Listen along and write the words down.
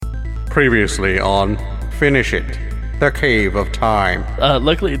Previously on Finish It, The Cave of Time.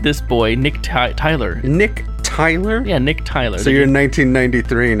 Luckily, this boy, Nick Tyler. Nick Tyler? Yeah, Nick Tyler. So you're in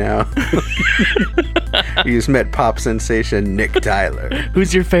 1993 now. You just met pop sensation Nick Tyler.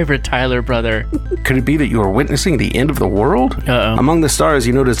 Who's your favorite Tyler brother? Could it be that you are witnessing the end of the world? Uh-oh. Among the stars,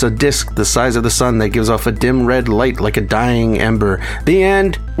 you notice a disk the size of the sun that gives off a dim red light like a dying ember. The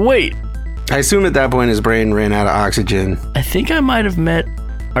end. Wait, I assume at that point his brain ran out of oxygen. I think I might have met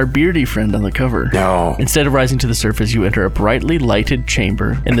our beardy friend on the cover. No. Instead of rising to the surface, you enter a brightly lighted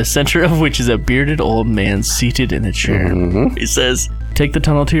chamber, in the center of which is a bearded old man seated in a chair. Mm-hmm. He says, "Take the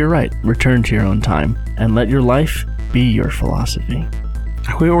tunnel to your right, return to your own time, and let your life be your philosophy."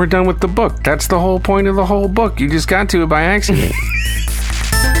 We were done with the book. That's the whole point of the whole book. You just got to it by accident.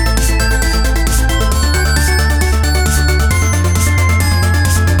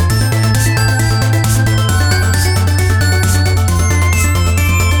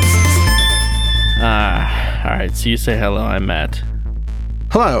 Alright, so you say hello, I'm Matt.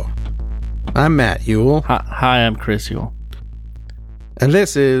 Hello, I'm Matt Ewell, Hi, I'm Chris Ewell. and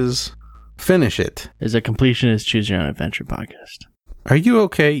this is Finish It. Is a completionist choose your own adventure podcast. Are you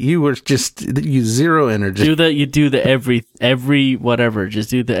okay? You were just you zero energy. You do the every whatever. Just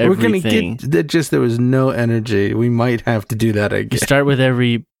do the We're gonna everything. get that. Just there was no energy. We might have to do that You again. start with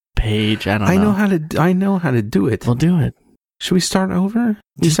every page. I don't know. I know how to do it. We'll do it. Should we start over?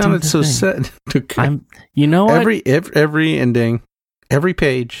 You Just do sounded the so thing. set. Okay. You know what? Every ending, every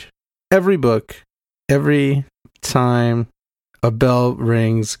page, every book, every time a bell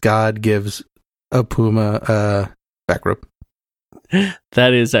rings, God gives a puma a back rub.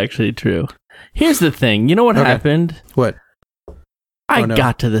 That is actually true. Here's the thing. You know what Okay. happened? What? I Oh, no.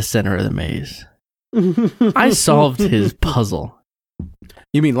 got to the center of the maze. I solved his puzzle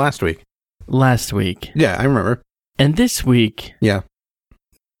You mean last week? last week. Yeah, I remember. And this week, Yeah.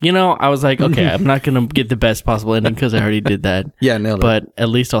 you know, I was like, okay, I'm not going to get the best possible ending because I already did that. Yeah, nailed it. But at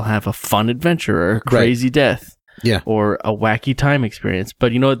least I'll have a fun adventure or a crazy death. Yeah. Or a wacky time experience.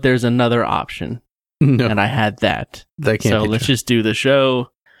 But you know what? There's another option. No, And I had that. that can't So be let's true. just do the show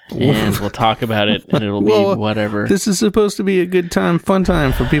and we'll talk about it and it'll be Well, whatever. This is supposed to be a good time, fun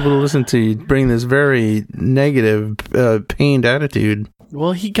time for people to listen to. You bring this very negative, pained attitude.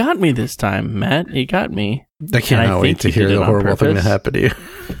 Well, he got me this time, Matt. He got me. I cannot wait think to he hear did it the on horrible thing that purpose. happened to you.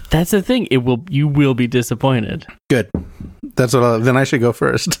 That's the thing. You will be disappointed. Good. That's what. Then I should go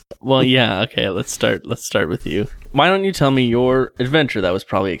first. Well, yeah. Okay. Let's start with you. Why don't you tell me your adventure that was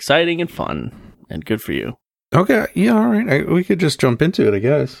probably exciting and fun and good for you? Okay. Yeah. All right. We could just jump into it, I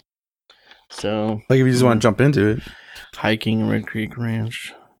guess. So, Like if you just want to jump into it. hiking Red Creek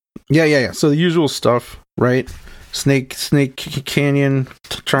Ranch. Yeah. So the usual stuff, right? Snake Canyon.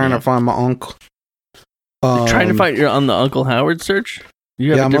 Trying Yeah. to find my uncle. Trying to find you're on the Uncle Howard search.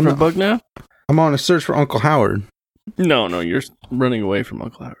 You have Yeah, a I'm on different the- book now. I'm on a search for Uncle Howard. No, you're running away from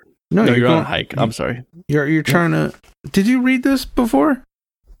Uncle Howard. No, No, you're on a going- hike. I'm sorry. You're trying to. Did you read this before?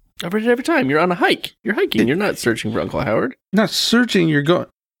 I've read it every time. You're on a hike. You're hiking. You're not searching for Uncle Howard. Not searching. You're going.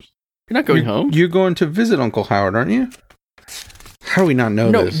 You're not going home. You're going to visit Uncle Howard, aren't you? How do we not know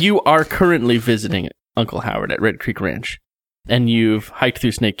No, this? you are currently visiting Uncle Howard at Red Creek Ranch, and you've hiked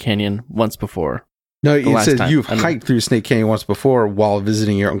through Snake Canyon once before. No, the it last says time. you've I know. hiked through Snake Canyon once before while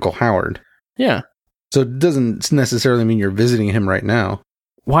visiting your Uncle Howard. Yeah. So it doesn't necessarily mean you're visiting him right now.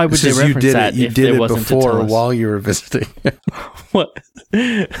 Why would It's they just reference that You if did it it wasn't to before tell us? while you were visiting. What?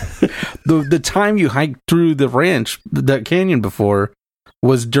 the time you hiked through the ranch, that canyon before,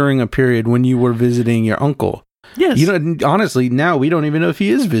 was during a period when you were visiting your uncle. Yes. You know, honestly, now we don't even know if he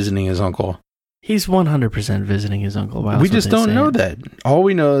is visiting his uncle. He's 100% visiting his uncle. Wow, We that's what just they don't say. know that. All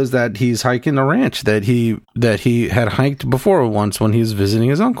we know is that he's hiking the ranch that he had hiked before once when he was visiting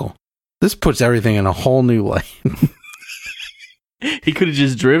his uncle. This puts everything in a whole new light. He could have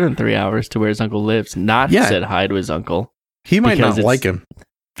just driven 3 hours to where his uncle lives, not Yeah. said hi to his uncle. He might Because not it's- like him.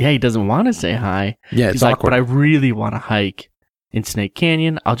 Yeah, he doesn't want to say hi. Yeah, it's He's like, awkward. but I really want to hike in Snake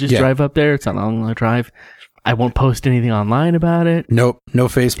Canyon. I'll just Yeah. drive up there. It's not a long drive. I won't post anything online about it. Nope, no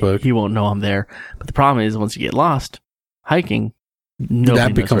Facebook. He won't know I'm there. But the problem is, once you get lost hiking, nobody That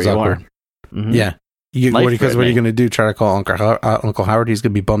knows becomes where you awkward. are. Mhm. Yeah. Because what are you Life-threatening. going to do? Try to call Uncle Howard? He's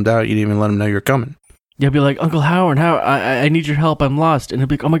going to be bummed out. You didn't even let him know you're coming. You'll be like, Uncle Howard, I need your help. I'm lost. And he'll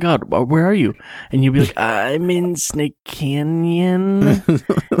be like, oh my God, where are you? And you'll be like, I'm in Snake Canyon.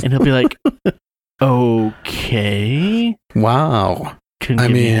 And he'll be like, okay. Wow. Couldn't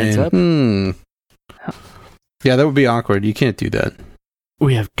give me a heads up. Yeah, that would be awkward. You can't do that.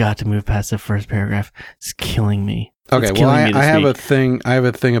 We have got to move past the first paragraph. It's killing me. Okay, It's well, killing me this I have week. a thing. I have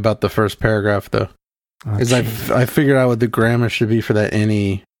a thing about the first paragraph, though. Is Okay. I figured out what the grammar should be for that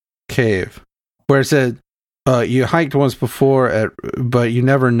any cave, where it said, you hiked once before, but you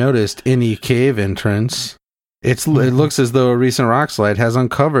never noticed any cave entrance. It looks as though a recent rock slide has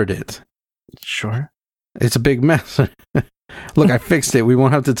uncovered it. Sure. It's a big mess. Look, I fixed it. We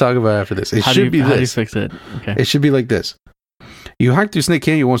won't have to talk about it after this. How do you fix it? Okay. It should be like this. You hiked through Snake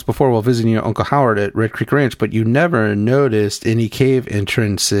Canyon once before while visiting your Uncle Howard at Red Creek Ranch, but you never noticed any cave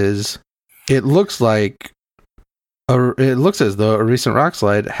entrances. It looks as though a recent rock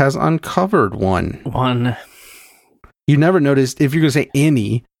slide has uncovered one. You never noticed, if you're going to say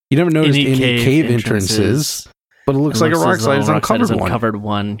any, you never noticed any cave entrances, but it looks like a rock slide has uncovered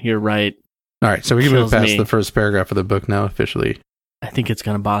one. You're right. All right, so we can move past the first paragraph of the book now, officially. I think it's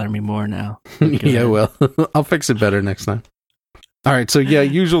going to bother me more now. Yeah, well, I'll fix it better next time. All right, so yeah,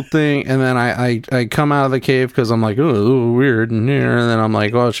 usual thing, and then I come out of the cave because I'm like, oh, a little weird in here, and then I'm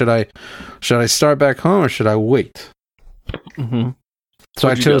like, well, should I start back home or should I wait? Mm-hmm. So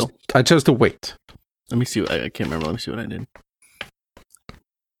I chose to wait. Let me see. I can't remember. Let me see what I did.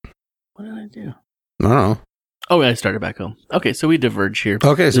 What did I do? I don't know. Oh, I started back home. Okay, so we diverge here.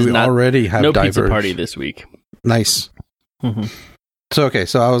 Okay, so we already have no diverged. Pizza party this week. Nice. Mm-hmm. So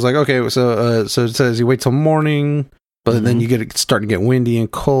I was like, okay, so it says you wait till morning, but then it's starting to get windy and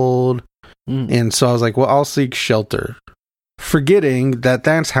cold, and so I was like, well, I'll seek shelter, forgetting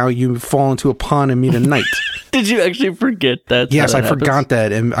that's how you fall into a pond and meet a knight. Did you actually forget that? Yes, I forgot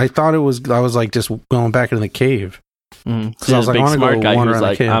that, and I thought I was like just going back into the cave. So I was like, I want to go wander around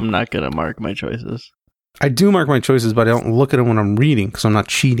the cave. I'm not gonna mark my choices. I do mark my choices, but I don't look at them when I'm reading because I'm not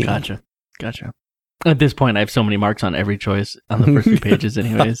cheating. Gotcha. At this point, I have so many marks on every choice on the first few pages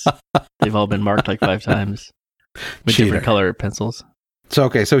anyways. They've all been marked like 5 times with different color pencils. So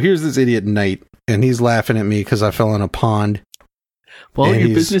here's this idiot knight, and he's laughing at me because I fell in a pond. Well, your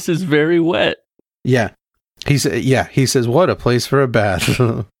business is very wet. Yeah. He says, what a place for a bath.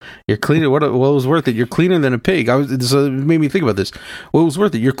 You're cleaner. What was worth it? You're cleaner than a pig. So it made me think about this. What was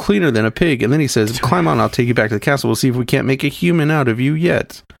worth it? You're cleaner than a pig. And then he says, climb on, I'll take you back to the castle. We'll see if we can't make a human out of you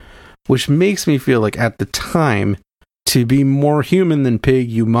yet. Which makes me feel like at the time, to be more human than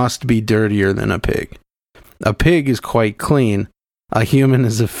pig, you must be dirtier than a pig. A pig is quite clean. A human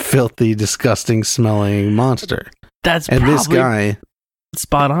is a filthy, disgusting smelling monster. This guy,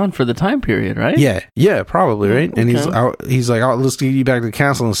 spot on for the time period, right? Yeah, probably, right? And he's like, oh, let's get you back to the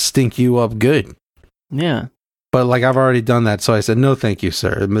castle and stink you up good. Yeah. But like, I've already done that, so I said, no, thank you,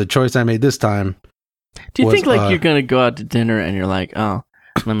 sir. The choice I made this time. Do you think like you're gonna go out to dinner and you're like, I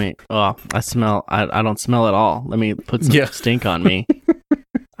don't smell at all. Let me put some stink on me.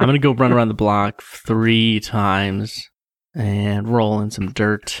 I'm gonna go run around the block 3 times and roll in some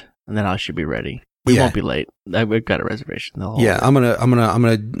dirt, and then I should be ready. We won't be late. We've got a reservation. I'm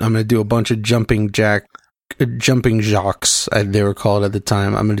gonna do a bunch of jumping jacks. They were called at the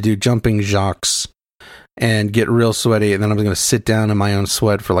time. I'm gonna do jumping jacks and get real sweaty, and then I'm gonna sit down in my own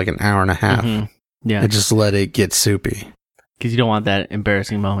sweat for like an hour and a half. Mm-hmm. Yeah, and just let it get soupy. Because you don't want that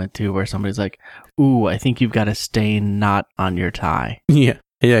embarrassing moment too, where somebody's like, "Ooh, I think you've got a stain knot on your tie." Yeah,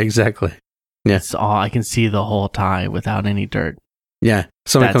 exactly. Yeah, it's all I can see the whole tie without any dirt. Yeah,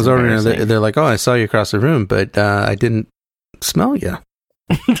 someone comes over and they're like, "Oh, I saw you across the room, but I didn't smell you.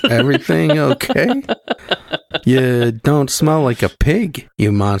 Everything okay? You don't smell like a pig,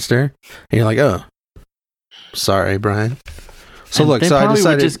 you monster." And you're like, "Oh, sorry, Brian." So look, so I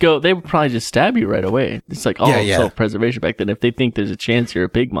decided they would probably just stab you right away. It's like self-preservation back then. If they think there's a chance you're a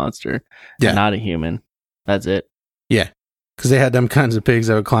pig monster and not a human, that's it. Yeah, because they had them kinds of pigs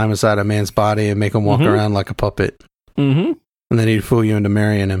that would climb inside a man's body and make him walk around like a puppet. Mm-hmm. And then he'd fool you into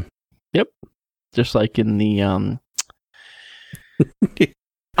marrying him. Yep. Just like in the I'm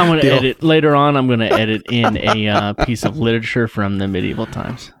going to edit later on. I'm going to edit in a piece of literature from the medieval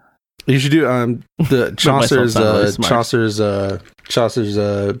times. You should do the Chaucer's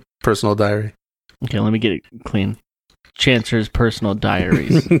personal diary. Okay, let me get it clean. Chaucer's personal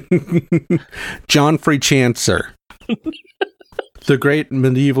diaries. Geoffrey Chaucer, the great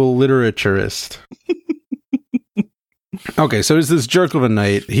medieval literaturist. Okay, so it's this jerk of a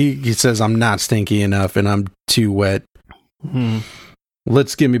knight. He says, I'm not stinky enough and I'm too wet.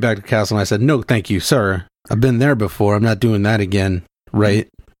 Let's get me back to the castle. And I said, no, thank you, sir. I've been there before. I'm not doing that again. Right?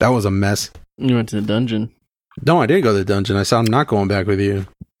 That was a mess. You went to the dungeon. No, I didn't go to the dungeon. I said, I'm not going back with you.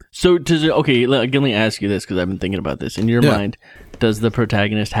 So, let me ask you this, because I've been thinking about this. In your mind, does the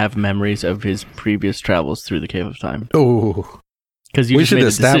protagonist have memories of his previous travels through the Cave of Time? Oh. Because we should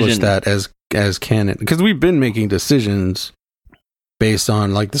establish that as canon, because we've been making decisions based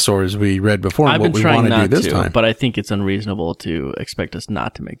on like the stories we read before and what we want to do this time. But I think it's unreasonable to expect us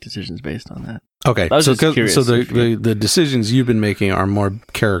not to make decisions based on that. Okay, so the decisions you've been making are more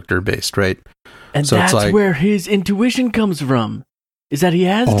character based, right? And so that's like, where his intuition comes from. Is that he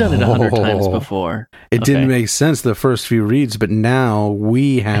has done it 100 times before. It didn't make sense the first few reads, but now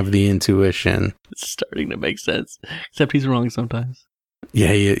we have the intuition. It's starting to make sense, except he's wrong sometimes.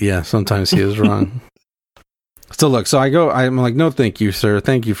 Yeah, sometimes he is wrong. So look, I'm like, no, thank you, sir.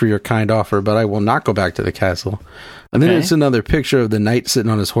 Thank you for your kind offer, but I will not go back to the castle. And then it's another picture of the knight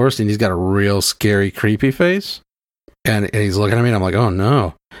sitting on his horse, and he's got a real scary, creepy face. And he's looking at me, and I'm like, oh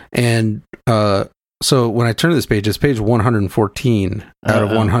no. And, so when I turn to this page, it's page 114 out of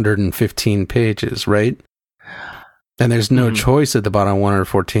 115 pages, right? And there's no choice at the bottom of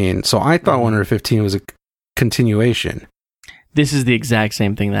 114. So I thought 115 was a continuation. This is the exact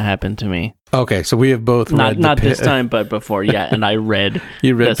same thing that happened to me. Okay, so we have both read not this time, but before, yeah. And I read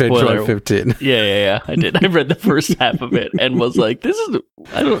you read page 115. Yeah. I did. I read the first half of it and was like,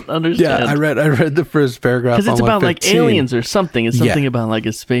 I don't understand. Yeah, I read the first paragraph because it's about like aliens or something. It's something about like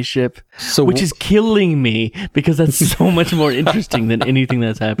a spaceship, which is killing me because that's so much more interesting than anything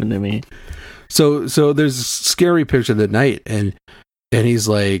that's happened to me. So there's a scary picture of the knight, and he's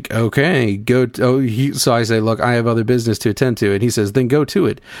like, okay, go. So I say, look, I have other business to attend to. And he says, then go to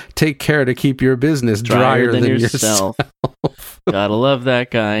it. Take care to keep your business drier than yourself. Gotta love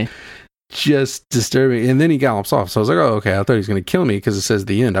that guy. Just disturbing. And then he gallops off. So I was like, oh, okay. I thought he was going to kill me because it says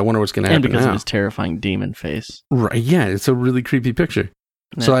the end. I wonder what's going to happen now. And because of his terrifying demon face. Right. Yeah. It's a really creepy picture.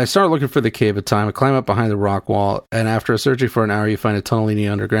 Yeah. So I start looking for the cave of time. I climb up behind the rock wall. And after searching for an hour, you find a tunnel leading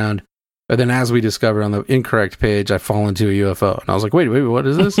underground. And then as we discovered on the incorrect page, I fall into a UFO. And I was like, wait, what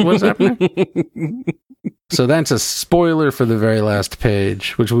is this? What is happening? So that's a spoiler for the very last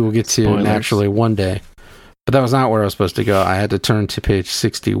page, which we will get to naturally one day. But that was not where I was supposed to go. I had to turn to page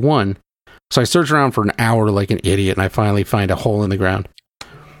 61. So I search around for an hour like an idiot, and I finally find a hole in the ground.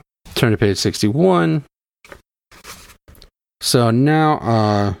 Turn to page 61. So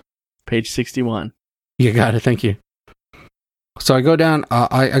now... page 61. You got it. Thank you. So I go down,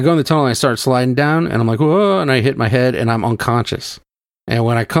 I go in the tunnel and I start sliding down and I'm like, whoa, and I hit my head and I'm unconscious. And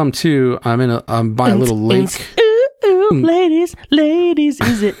when I come to, I'm by a little lake. Ladies,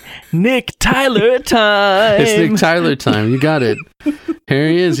 is it Nick Tyler time? It's Nick Tyler time. You got it. Here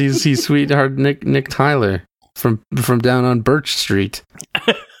he is. He's sweetheart Nick Tyler from down on Birch Street.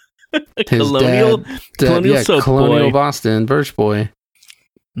 His Colonial Colonial Boston, Birch Boy.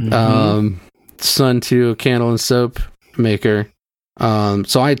 Mm-hmm. Son to a candle and soap maker.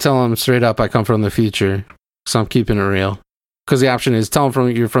 So I tell him straight up I come from the future, so I'm keeping it real, because the option is tell him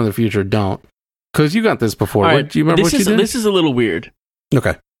you're from the future, don't, because you got this before. Right. Do you remember what you did? This is a little weird.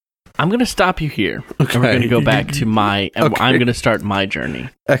 Okay, I'm gonna stop you here. Okay. And we're gonna go back to I'm gonna start my journey.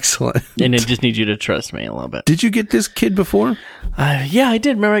 Excellent. And I just need you to trust me a little bit. Did you get this kid before? Yeah, I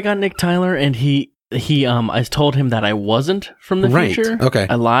did. Remember I got Nick Tyler, and I told him that I wasn't from the future. Okay.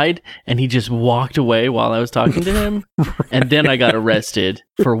 I lied, and he just walked away while I was talking to him. Right. And then I got arrested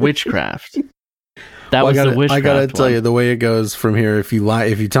for witchcraft. That was the witchcraft. I gotta tell you, the way it goes from here, if you lie,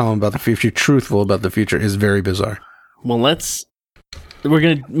 if you tell him about the future, if you're truthful about the future, is very bizarre. Well, we're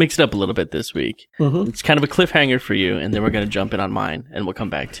gonna mix it up a little bit this week. Mm-hmm. It's kind of a cliffhanger for you, and then we're gonna jump in on mine, and we'll come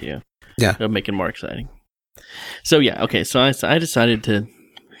back to you. Yeah. It'll make it more exciting. So yeah, okay. So I decided to.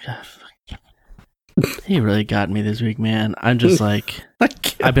 He really got me this week, man. I'm just like,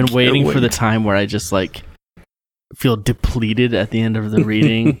 I've been waiting for the time where I just like feel depleted at the end of the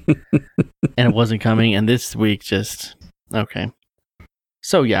reading, and it wasn't coming. And this week, just okay.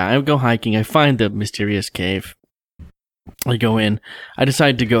 So yeah, I go hiking. I find the mysterious cave. I go in. I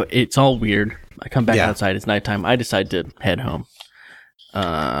decide to go. It's all weird. I come back outside. It's nighttime. I decide to head home.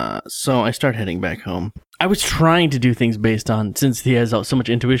 So I start heading back home. I was trying to do things based on, since he has so much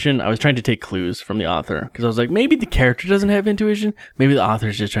intuition, I was trying to take clues from the author, because I was like, maybe the character doesn't have intuition, maybe the author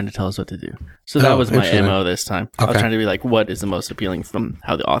is just trying to tell us what to do. So that was my MO this time. Okay. I was trying to be like, what is the most appealing from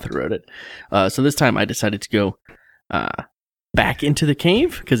how the author wrote it? So this time I decided to go back into the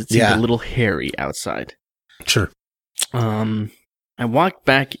cave, because it seemed a little hairy outside. Sure. I walked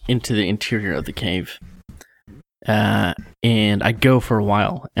back into the interior of the cave, and I go for a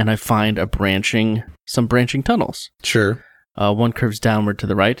while, and I find some branching tunnels. Sure. One curves downward to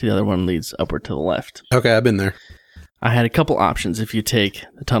the right, the other one leads upward to the left. Okay, I've been there. I had a couple options. If you take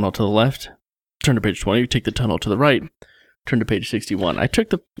the tunnel to the left, turn to page 20. You take the tunnel to the right, turn to page 61. I took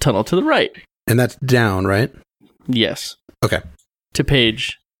the tunnel to the right. And that's down, right? Yes. Okay. To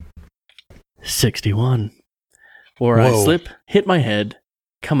page 61. Where I slip, hit my head,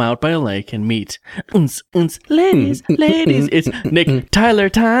 come out by a lake and meet ladies. It's Nick Tyler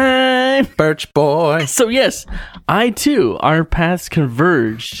time. Birch boy. So yes, I too, our paths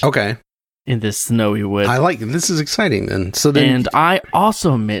converged. Okay. In this snowy wood. I like it. This is exciting then. So then, and I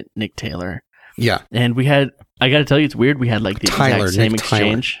also met Nick Taylor. Yeah. And we had, I got to tell you, it's weird. We had like the exact same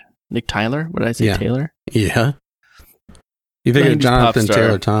exchange. Nick Tyler? What did I say? Taylor? Yeah. You think of Jonathan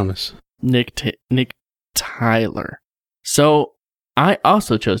Taylor Thomas. Nick Tyler. So I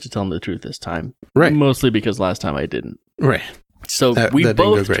also chose to tell him the truth this time. Right. Mostly because last time I didn't. Right. So we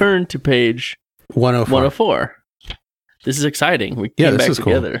both turned to page 104. This is exciting. We came back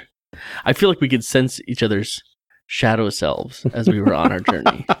together. Cool. I feel like we could sense each other's shadow selves as we were on our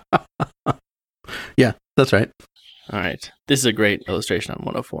journey. Yeah, that's right. All right. This is a great illustration on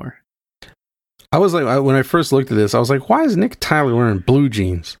 104. I was like, when I first looked at this, I was like, why is Nick Tyler wearing blue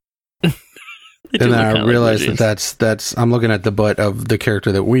jeans? And then I realized that's I'm looking at the butt of the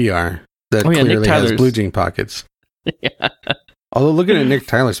character that we are, that clearly has blue jean pockets. Yeah. Although looking at Nick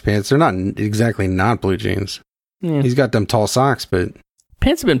Tyler's pants, they're not exactly not blue jeans. Yeah. He's got them tall socks, but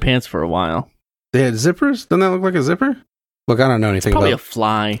pants have been pants for a while. They had zippers? Doesn't that look like a zipper? Look, I don't know anything about a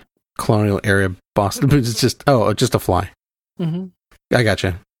fly. Colonial area Boston boots. It's just a fly. Mm-hmm. I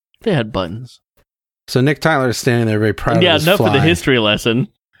gotcha. They had buttons. So Nick Tyler is standing there very proud of his fly. Yeah, enough of the history lesson.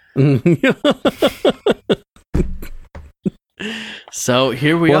 So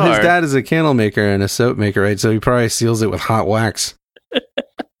here we are. Well, his dad is a candle maker and a soap maker, right? So he probably seals it with hot wax.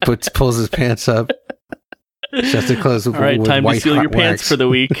 Pulls his pants up. Shuts it closed. All right, time to seal your pants for the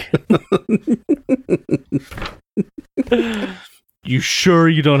week. You sure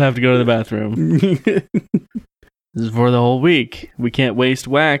you don't have to go to the bathroom? This is for the whole week. We can't waste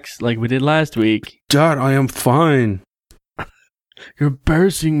wax like we did last week. Dad, I am fine. You're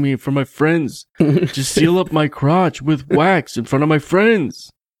embarrassing me for my friends. Just seal up my crotch with wax in front of my friends.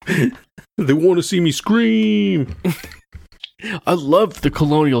 They want to see me scream. I love the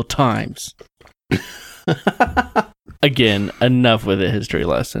colonial times. Again, enough with a history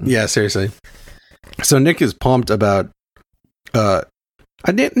lesson. Yeah, seriously. So Nick is pumped about...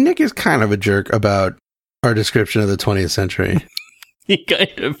 Nick is kind of a jerk about our description of the 20th century. He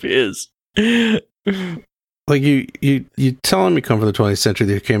kind of is. Like you tell him you come from the 20th century,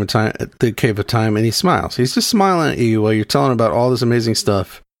 the cave of time, and he smiles. He's just smiling at you while you're telling about all this amazing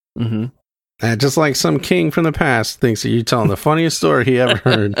stuff. Mm-hmm. And just like some king from the past thinks that you're telling the funniest story he ever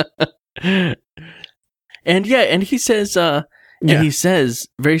heard. And he says, he says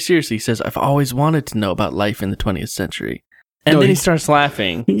very seriously, he says, I've always wanted to know about life in the 20th century. And then he starts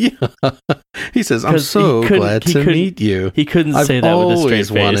laughing. Yeah. He says, I'm so glad to meet you. He couldn't say that with a straight face.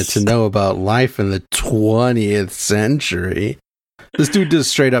 I've always wanted to know about life in the 20th century. This dude does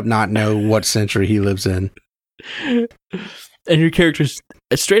straight up not know what century he lives in. And your character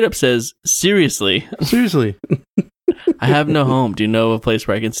straight up says, seriously. Seriously. I have no home. Do you know a place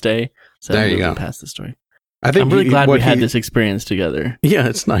where I can stay? So there you go. Pass the story. I'm really glad we had this experience together. Yeah,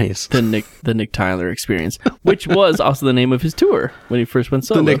 it's nice. The Nick Tyler experience, which was also the name of his tour when he first went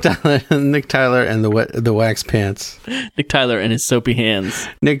solo. Nick Tyler and the wax pants. Nick Tyler and his soapy hands.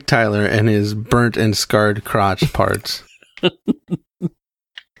 Nick Tyler and his burnt and scarred crotch parts. All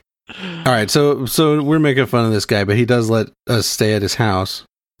right, so we're making fun of this guy, but he does let us stay at his house.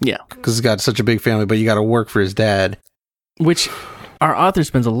 Yeah, because he's got such a big family, but you got to work for his dad, which. Our author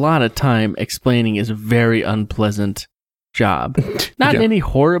spends a lot of time explaining his very unpleasant job. Not in any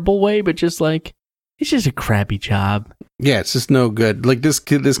horrible way, but just like, it's just a crappy job. Yeah, it's just no good. Like this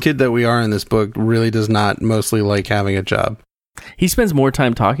kid that we are in this book really does not mostly like having a job. He spends more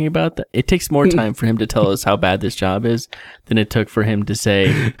time talking about that. It takes more time for him to tell us how bad this job is than it took for him to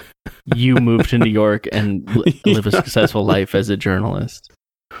say, you moved to New York and live a successful life as a journalist.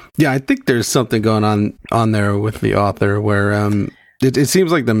 Yeah, I think there's something going on there with the author where, It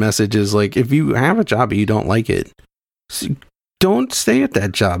seems like the message is like, if you have a job and you don't like it, don't stay at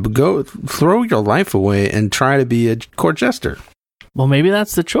that job. Go throw your life away and try to be a court jester. Well, maybe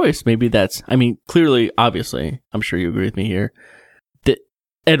that's the choice. Maybe clearly, obviously, I'm sure you agree with me here, that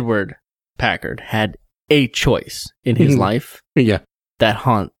Edward Packard had a choice in his life that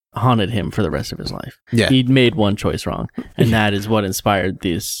haunted him for the rest of his life. Yeah. He'd made one choice wrong, and that is what inspired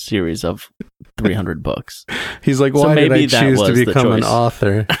this series of 300 books. He's like, why did I choose to become an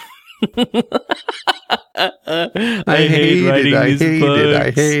author? I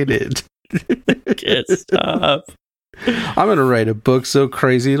hate it. Can't stop. I'm going to write a book so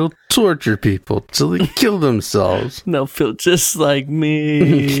crazy it'll torture people till they kill themselves. They'll feel just like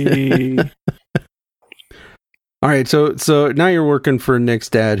me. All right, so now you're working for Nick's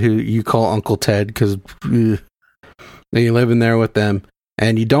dad, who you call Uncle Ted, because you live in there with them.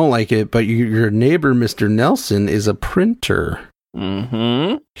 and you don't like it, but your neighbor, Mr. Nelson, is a printer.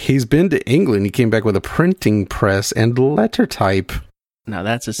 Mm-hmm. He's been to England. He came back with a printing press and letter type. Now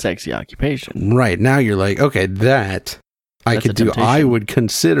that's a sexy occupation. Right. Now you're like, okay, that's I could do. temptation. I would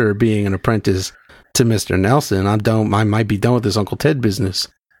consider being an apprentice to Mr. Nelson. I might be done with this Uncle Ted business.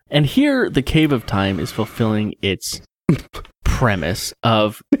 And here, the Cave of Time is fulfilling its premise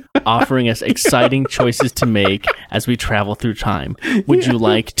of offering us exciting choices to make as we travel through time. Would you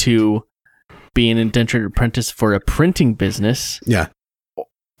like to be an indentured apprentice for a printing business? Yeah.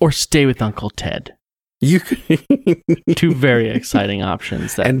 Or stay with Uncle Ted? You Two very exciting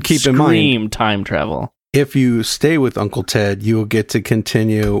options that and keep scream in mind, time travel. if you stay with Uncle Ted, you will get to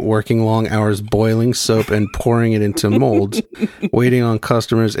continue working long hours boiling soap and pouring it into molds, waiting on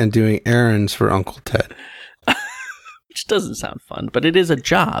customers and doing errands for Uncle Ted. Which doesn't sound fun, but it is a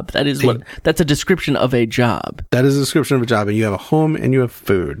job. That's a description of a job. That is a description of a job, and you have a home and you have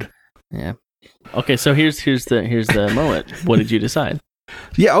food. Yeah. Okay, so here's the moment. What did you decide?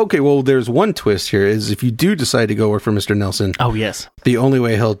 Yeah, okay, well, there's one twist here, is if you do decide to go work for Mr. Nelson, Oh, yes. the only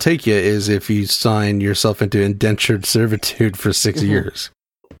way he'll take you is if you sign yourself into indentured servitude for 6 years.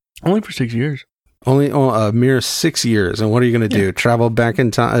 Only for 6 years. Only a mere 6 years. And what are you going to do? Travel back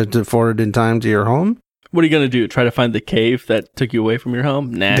in time, forward in time to your home? What are you going to do? Try to find the cave that took you away from your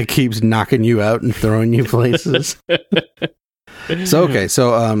home? Nah. That keeps knocking you out and throwing you places.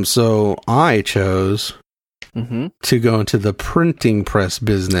 So I chose to go into the printing press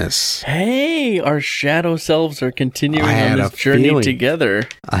business. Hey, our shadow selves are continuing on this journey together.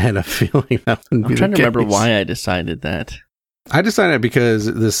 I had a feeling that would be I'm trying the to remember case. why I decided that. I decided because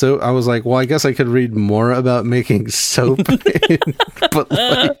the soap. I was like, well, I guess I could read more about making soap, but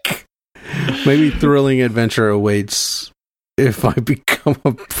like maybe thrilling adventure awaits if I become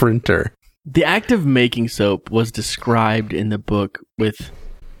a printer. The act of making soap was described in the book with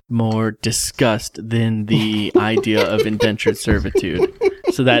more disgust than the idea of indentured servitude.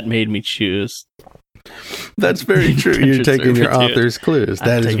 So that made me choose. That's very true. You're taking your author's clues.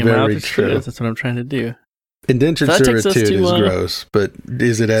 That is very true. Clues. That's what I'm trying to do. Indentured So that takes us servitude to, is gross, but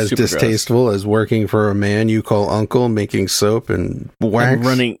is it as super distasteful as working for a man you call uncle, making soap and wax?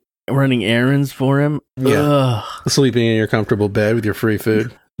 And running errands for him. Yeah. Ugh. Sleeping in your comfortable bed with your free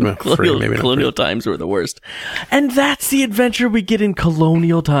food. Well, free, maybe not colonial free. times were the worst. And that's the adventure we get in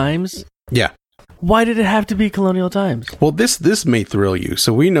colonial times? Yeah. Why did it have to be colonial times? Well, this may thrill you.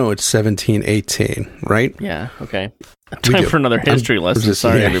 So we know it's 1718, right? Yeah, okay. We Time do. for another history lesson.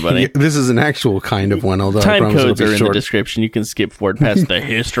 Sorry, everybody. This is an actual kind of one, although I Time promise codes it'll are be in short. the description. You can skip forward past the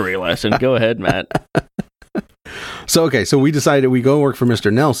history lesson. Go ahead, Matt. So we decided we go work for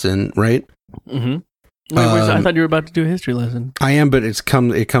Mr. Nelson, right? Mm-hmm. Wait, I thought you were about to do a history lesson. I am, but it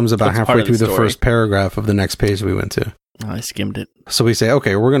comes about That's halfway part of through the the story. first paragraph of the next page we went to. Oh, I skimmed it. So we say,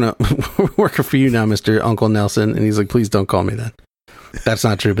 okay, we're going to work for you now, Mr. Uncle Nelson. And he's like, please don't call me that. That's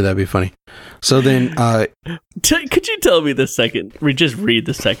not true, but that'd be funny. So then, could you tell me the second? Just read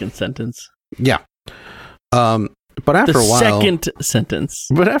the second sentence. yeah. But after a while, second sentence.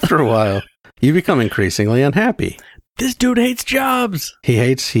 But after a while, you become increasingly unhappy. This dude hates jobs. He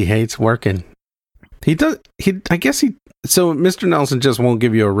hates working. So Mr. Nelson just won't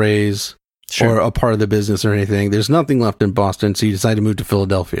give you a raise or a part of the business or anything. There's nothing left in Boston, so you decide to move to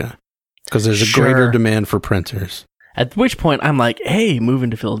Philadelphia because there's a greater demand for printers. At which point, I'm like, hey,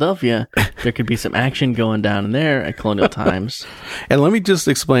 moving to Philadelphia, there could be some action going down in there at colonial times. And let me just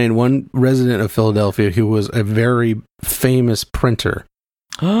explain one resident of Philadelphia who was a very famous printer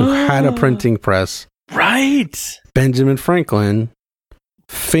who had a printing press. Right. Benjamin Franklin,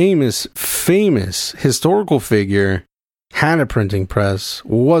 famous historical figure, had a printing press,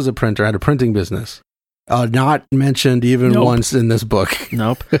 was a printer, had a printing business. Not mentioned even once in this book.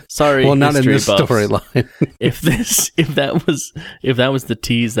 Nope. Sorry. Well, not in this buffs. storyline. if that was the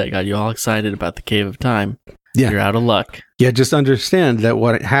tease that got you all excited about the Cave of Time, you're out of luck. Yeah, just understand that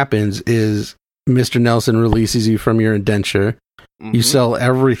what happens is Mr. Nelson releases you from your indenture. Mm-hmm. You sell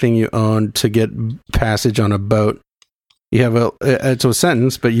everything you own to get passage on a boat. You have it's a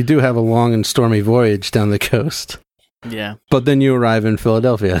sentence, but you do have a long and stormy voyage down the coast. Yeah. But then you arrive in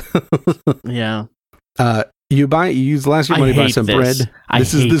Philadelphia. Yeah. You use last year money to buy some bread.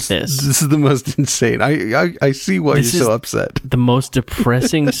 This is the most insane. I see why you're so upset. The most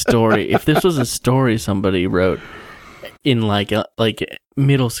depressing story. If this was a story somebody wrote in like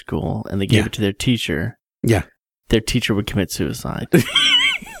middle school and they gave it to their teacher, their teacher would commit suicide.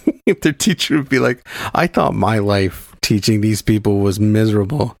 Their teacher would be like, I thought my life teaching these people was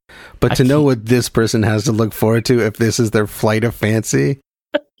miserable, but to know what this person has to look forward to if this is their flight of fancy.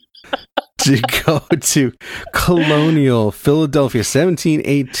 to go to colonial Philadelphia,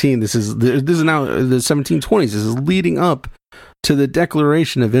 1718. This is now the 1720s. This is leading up to the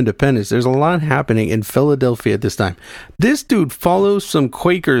Declaration of Independence. There's a lot happening in Philadelphia at this time. This dude follows some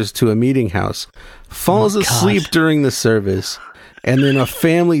Quakers to a meeting house, falls asleep during the service, and then a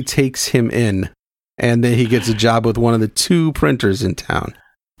family takes him in, and then he gets a job with one of the 2 printers in town.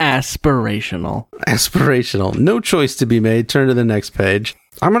 Aspirational. No choice to be made. Turn to the next page.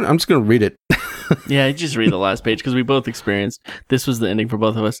 I'm just going to read it. Yeah, just read the last page because we both experienced this was the ending for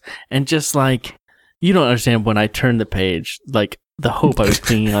both of us. And just like, you don't understand when I turned the page, like the hope I was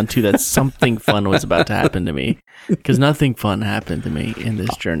clinging on to that something fun was about to happen to me, because nothing fun happened to me in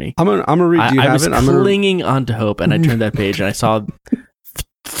this journey. I'm gonna read. I was clinging on to hope, and I turned that page and I saw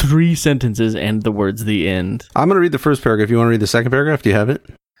 3 sentences and the words "the end." I'm gonna read the first paragraph. You want to read the second paragraph? Do you have it?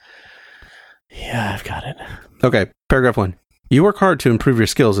 Yeah, I've got it. Okay, paragraph 1. You work hard to improve your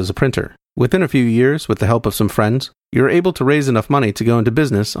skills as a printer. Within a few years, with the help of some friends, you're able to raise enough money to go into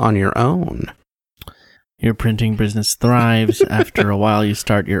business on your own. Your printing business thrives. After a while, you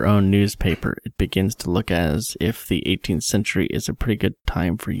start your own newspaper. It begins to look as if the 18th century is a pretty good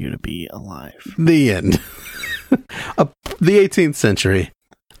time for you to be alive. The end. The 18th century.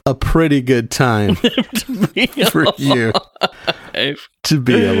 A pretty good time for you to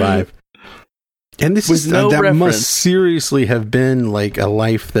be alive. And this is that reference. Must seriously have been like a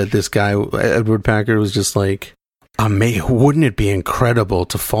life that this guy, Edward Packard, was just like, wouldn't it be incredible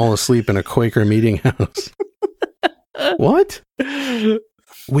to fall asleep in a Quaker meeting house? What?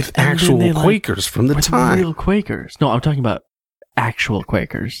 With actual Quakers from the time. Real Quakers. No, I'm talking about actual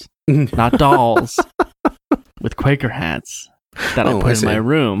Quakers. Not dolls. With Quaker hats that I put in my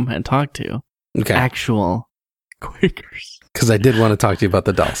room and talk to. Okay. Actual Quakers. Because I did want to talk to you about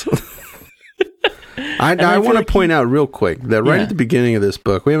the dolls. I want to point out real quick that right at the beginning of this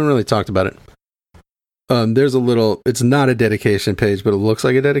book, we haven't really talked about it. There's a little, it's not a dedication page, but it looks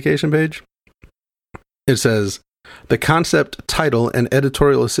like a dedication page. It says, the concept, title, and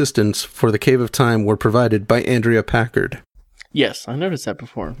editorial assistance for The Cave of Time were provided by Andrea Packard. Yes, I noticed that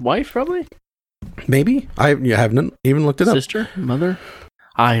before. Wife, probably? Maybe. I haven't even looked it up. Sister? Mother?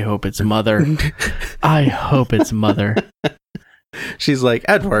 I hope it's mother. I hope it's mother. She's like,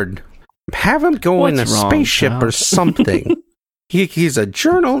 Edward, have him go in a spaceship or something. He's a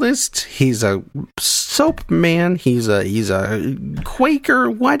journalist. He's a soap man. He's a Quaker.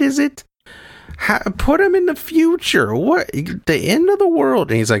 What is it? Put him in the future. What? The end of the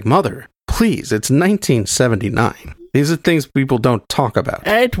world. And he's like, Mother, please. It's 1979. These are things people don't talk about.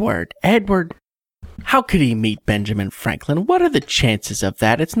 Edward. How could he meet Benjamin Franklin? What are the chances of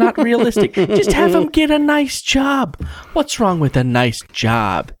that? It's not realistic. Just have him get a nice job. What's wrong with a nice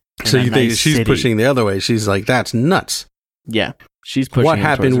job? So you think she's pushing the other way? She's like, that's nuts. Yeah, she's pushing. What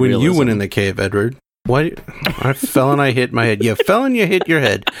happened when you went in the cave, Edward? What? I fell and I hit my head. You fell and you hit your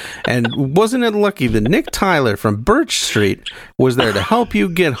head. And wasn't it lucky that Nick Tyler from Birch Street was there to help you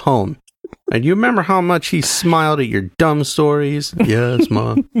get home? And you remember how much he smiled at your dumb stories? Yes,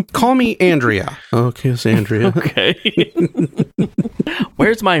 Mom. Call me Andrea. Okay, it's Andrea. Okay.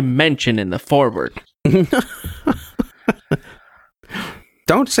 Where's my mention in the foreword?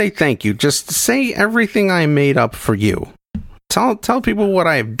 Don't say thank you. Just say everything I made up for you. Tell people what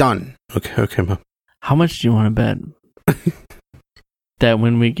I have done. Okay, Mom. How much do you want to bet that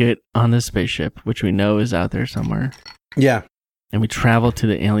when we get on this spaceship, which we know is out there somewhere, and we travel to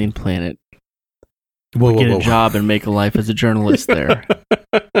the alien planet, we'll get a job and make a life as a journalist there?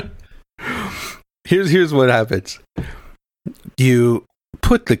 Here's what happens. You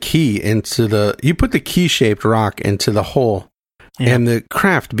put the key-shaped rock into the hole, and the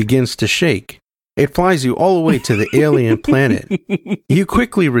craft begins to shake. It flies you all the way to the alien planet. You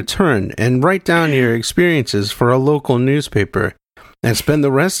quickly return and write down your experiences for a local newspaper and spend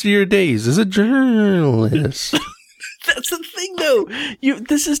the rest of your days as a journalist. That's the thing, though.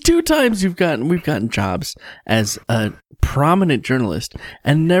 This is 2 times we've gotten jobs as a prominent journalist,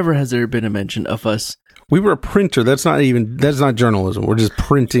 and never has there been a mention of us. We were a printer. That's not journalism. We're just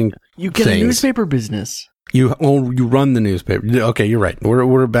printing. You get a newspaper business. You run the newspaper. Okay, you're right.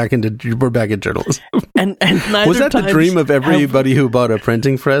 We're back in journalism. And was that the dream of everybody who bought a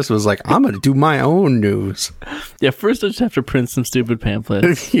printing press? Was like, I'm going to do my own news. Yeah, first I just have to print some stupid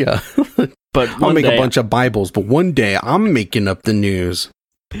pamphlets. Yeah, but I'll make a bunch of Bibles. But one day I'm making up the news.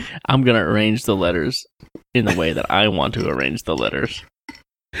 I'm going to arrange the letters in the way that I want to arrange the letters.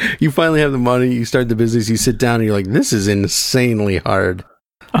 You finally have the money. You start the business. You sit down and you're like, this is insanely hard.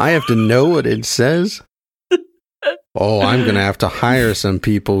 I have to know what it says. Oh, I'm going to have to hire some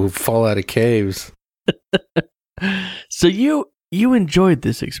people who fall out of caves. So you enjoyed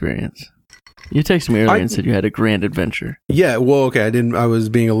this experience? You texted me earlier and said you had a grand adventure. Yeah, well, okay, I was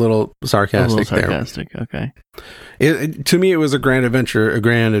being a little sarcastic okay. To me, it was a grand adventure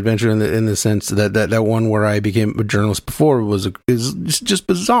in the sense that one where I became a journalist before is just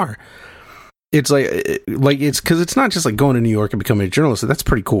bizarre. It's like it's because it's not just like going to New York and becoming a journalist. That's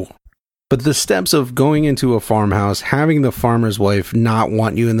pretty cool. But the steps of going into a farmhouse, having the farmer's wife not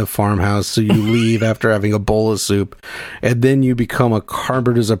want you in the farmhouse, so you leave after having a bowl of soup, and then you become a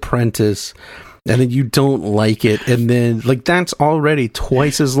carpenter's apprentice, and then you don't like it, and then like that's already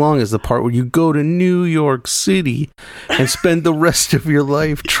twice as long as the part where you go to New York City and spend the rest of your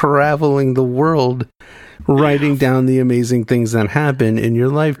life traveling the world, writing down the amazing things that happen in your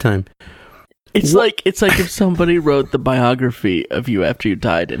lifetime. It's like if somebody wrote the biography of you after you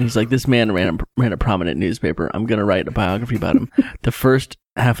died, and he's like, this man ran a prominent newspaper. I'm going to write a biography about him. The first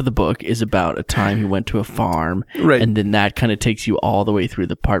half of the book is about a time he went to a farm, right? And then that kind of takes you all the way through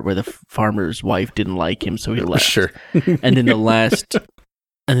the part where the farmer's wife didn't like him, so he left. Sure. And then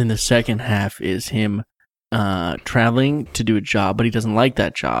the second half is him traveling to do a job, but he doesn't like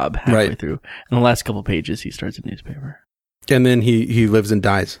that job halfway through. And the last couple pages, he starts a newspaper. And then he lives and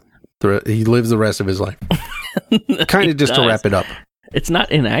dies. He lives the rest of his life. Kind of just to wrap it up. It's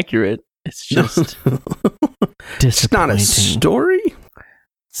not inaccurate. It's just disappointing. It's not a story?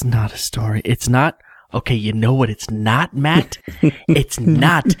 It's not a story. It's not... Okay, you know what it's not, Matt? It's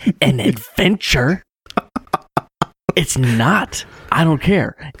not an adventure. It's not. I don't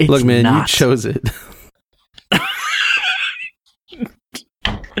care. It's Look, man, not. you chose it.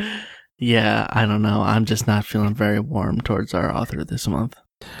 Yeah, I don't know. I'm just not feeling very warm towards our author this month.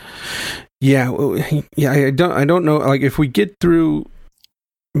 Yeah, I don't know. Like, if we get through,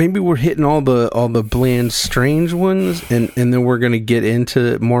 maybe we're hitting all the bland, strange ones, and then we're gonna get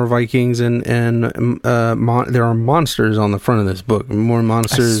into more Vikings and there are monsters on the front of this book. More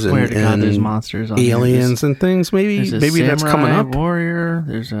monsters. I swear to God, there's monsters on aliens and things. Maybe that's coming up. Warrior.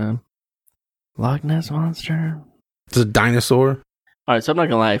 There's a Loch Ness monster. There's a dinosaur. All right, so I'm not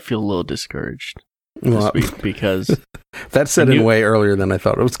gonna lie. I feel a little discouraged this week because that set in way earlier than I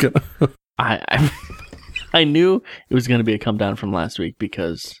thought it was gonna. I knew it was gonna be a come down from last week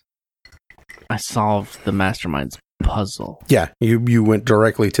because I solved the Masterminds puzzle. Yeah, you went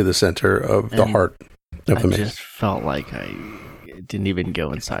directly to the center of the heart of the maze. I just felt like I didn't even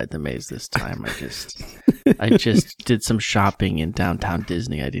go inside the maze this time. I just did some shopping in downtown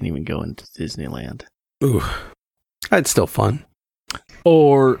Disney. I didn't even go into Disneyland. Ooh, that's still fun.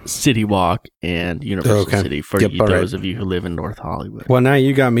 Or City Walk and Universal City for those of you who live in North Hollywood. Well, now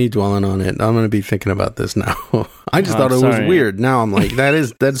you got me dwelling on it. I'm going to be thinking about this now. I just thought it was weird. Now I'm like,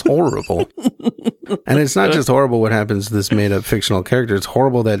 that's horrible. And it's not just horrible what happens to this made-up fictional character. It's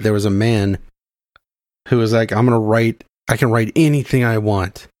horrible that there was a man who was like, I can write anything I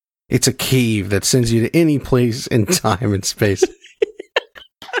want. It's a cave that sends you to any place in time and space.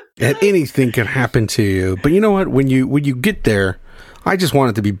 And anything can happen to you. But you know what? When you get there, I just want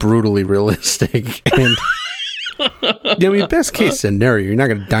it to be brutally realistic. And best case scenario, you're not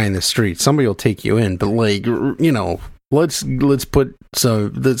going to die in the street. Somebody will take you in. But let's get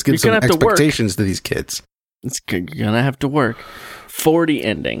some expectations to these kids. You're going to have to work. 40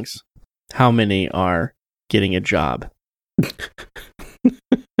 endings. How many are getting a job?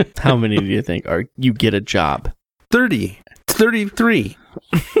 How many do you think are you get a job? 30. 33.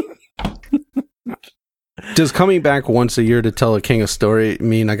 Does coming back once a year to tell a king a story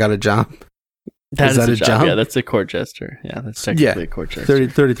mean I got a job? Is that a job? Yeah, that's a court gesture. Yeah, that's technically a court gesture.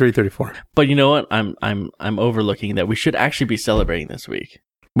 33, 34. But you know what? I'm overlooking that we should actually be celebrating this week.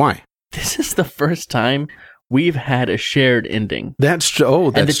 Why? This is the first time we've had a shared ending. That's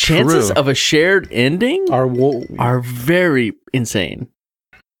true. And the chances of a shared ending are very insane.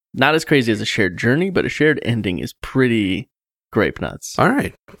 Not as crazy as a shared journey, but a shared ending is pretty grape nuts. All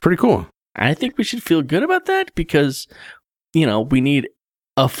right. Pretty cool. I think we should feel good about that because, we need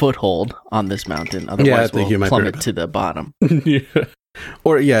a foothold on this mountain. Otherwise, we'll plummet to the bottom. Yeah.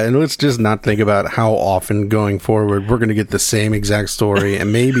 And let's just not think about how often going forward we're going to get the same exact story.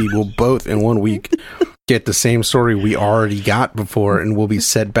 And maybe we'll both in 1 week get the same story we already got before. And we'll be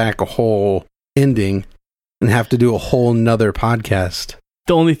set back a whole ending and have to do a whole nother podcast.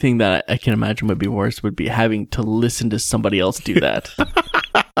 The only thing that I can imagine would be worse would be having to listen to somebody else do that.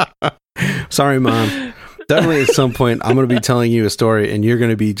 Sorry, Mom. Definitely at some point, I'm going to be telling you a story, and you're going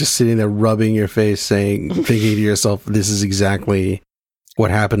to be just sitting there rubbing your face, thinking to yourself, this is exactly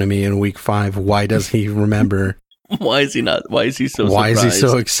what happened to me in week 5. Why does he remember? Why is he not? Why is he so surprised? Why is he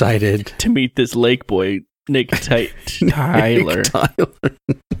so excited? To meet this lake boy, Nick Tyler.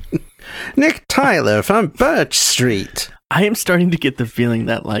 Nick Tyler from Birch Street. I am starting to get the feeling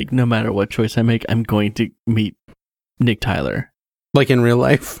that, like, no matter what choice I make, I'm going to meet Nick Tyler. Like in real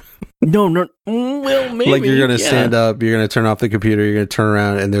life? No. Well, maybe. Like you're going to stand up, you're going to turn off the computer, you're going to turn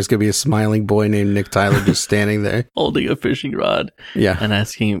around, and there's going to be a smiling boy named Nick Tyler just standing there. Holding a fishing rod. Yeah. And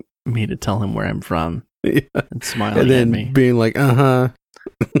asking me to tell him where I'm from. Yeah. And smiling and then at me. Being like,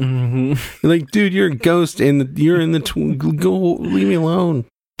 Mm-hmm. Like, dude, you're a ghost, and you're in the... go, leave me alone.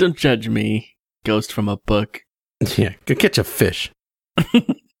 Don't judge me, ghost from a book. Yeah, go catch a fish.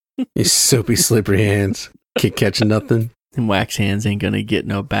 You soapy, slippery hands. Can't catch nothing. And wax hands ain't gonna get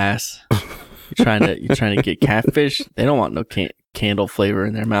no bass. You're trying to get catfish. They don't want no candle flavor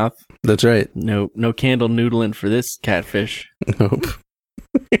in their mouth. That's right. No candle noodling for this catfish. Nope.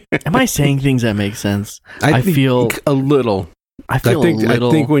 Am I saying things that make sense? I feel a little. I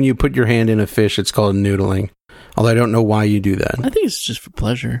think when you put your hand in a fish, it's called noodling. Although I don't know why you do that. I think it's just for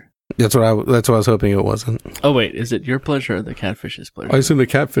pleasure. That's what I was hoping it wasn't. Oh wait, is it your pleasure or the catfish's pleasure? I assume the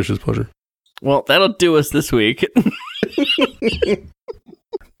catfish's pleasure. Well, that'll do us this week.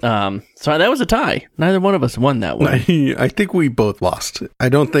 So that was a tie. Neither one of us won that one. I think we both lost. I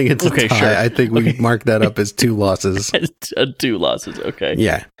don't think it's a tie. Sure. I think we marked that up as 2 losses. 2 losses, okay.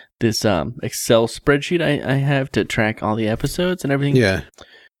 Yeah. This Excel spreadsheet I have to track all the episodes and everything. Yeah.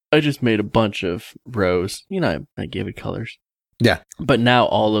 I just made a bunch of rows. You know, I gave it colors. Yeah. But now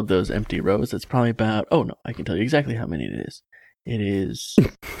all of those empty rows, it's probably about, I can tell you exactly how many it is. It is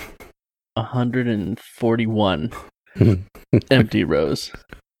 141 empty rows.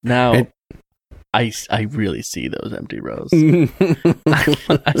 Now, I really see those empty rows.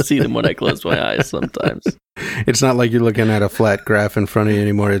 I see them when I close my eyes sometimes. It's not like you're looking at a flat graph in front of you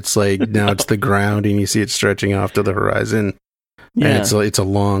anymore. It's like now it's the ground and you see it stretching off to the horizon. Yeah. And it's a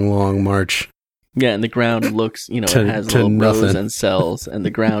long, long march. Yeah, and the ground looks, it has little rows and cells, and the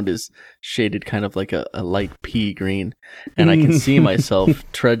ground is shaded kind of like a light pea green. And I can see myself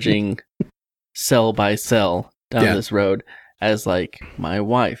trudging cell by cell down this road as like my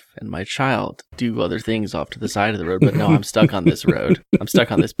wife and my child do other things off to the side of the road. But no, I'm stuck on this road. I'm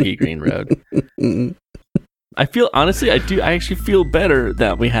stuck on this pea green road. I feel, honestly, I actually feel better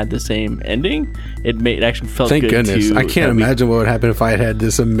that we had the same ending. It actually felt Thank good. Goodness. Too, I can't imagine what would happen if I had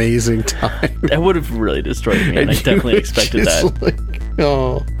this amazing time. That would have really destroyed me, and I definitely expected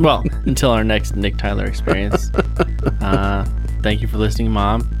that. Well, until our next Nick Tyler experience. Thank you for listening,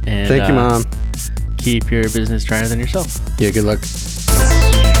 Mom. And thank you, Mom. Keep your business drier than yourself. Yeah, good luck.